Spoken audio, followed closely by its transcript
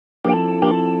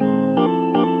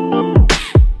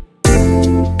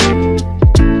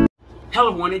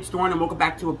everyone, it's Doran and welcome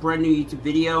back to a brand new YouTube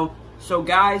video. So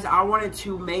guys, I wanted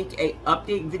to make a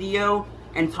update video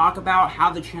and talk about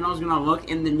how the channel is going to look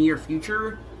in the near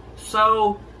future.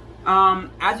 So,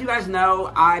 as you guys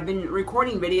know, I've been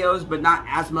recording videos, but not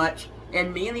as much.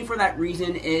 And mainly for that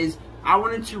reason is I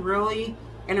wanted to really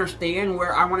understand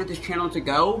where I wanted this channel to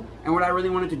go and what I really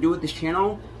wanted to do with this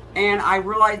channel. And I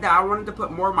realized that I wanted to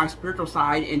put more of my spiritual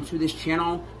side into this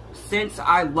channel, since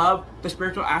I love the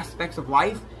spiritual aspects of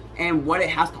life and what it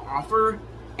has to offer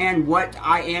and what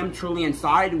I am truly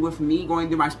inside, with me going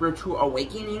through my spiritual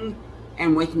awakening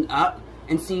and waking up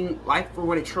and seeing life for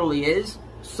what it truly is.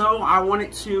 So I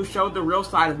wanted to show the real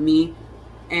side of me,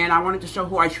 and I wanted to show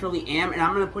who I truly am, and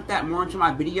I'm going to put that more into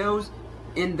my videos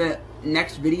in the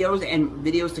next videos and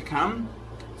videos to come,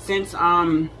 since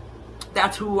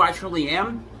that's who I truly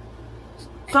am.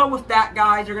 So with that,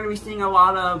 guys, you're going to be seeing a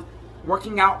lot of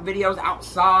working out videos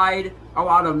outside, a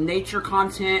lot of nature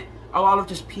content, a lot of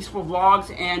just peaceful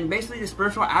vlogs, and basically the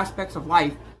spiritual aspects of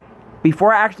life.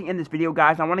 Before I actually end this video,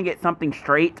 guys, I want to get something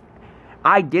straight.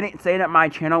 I didn't say that my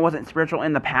channel wasn't spiritual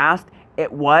in the past.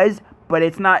 It was, but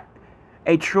it's not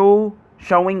a true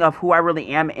showing of who I really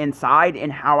am inside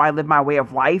and how I live my way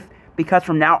of life, because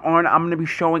from now on, I'm going to be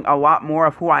showing a lot more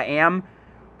of who I am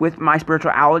with my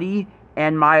spirituality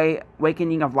and my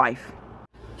awakening of life.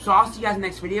 So I'll see you guys in the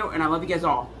next video, and I love you guys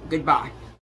all. Goodbye.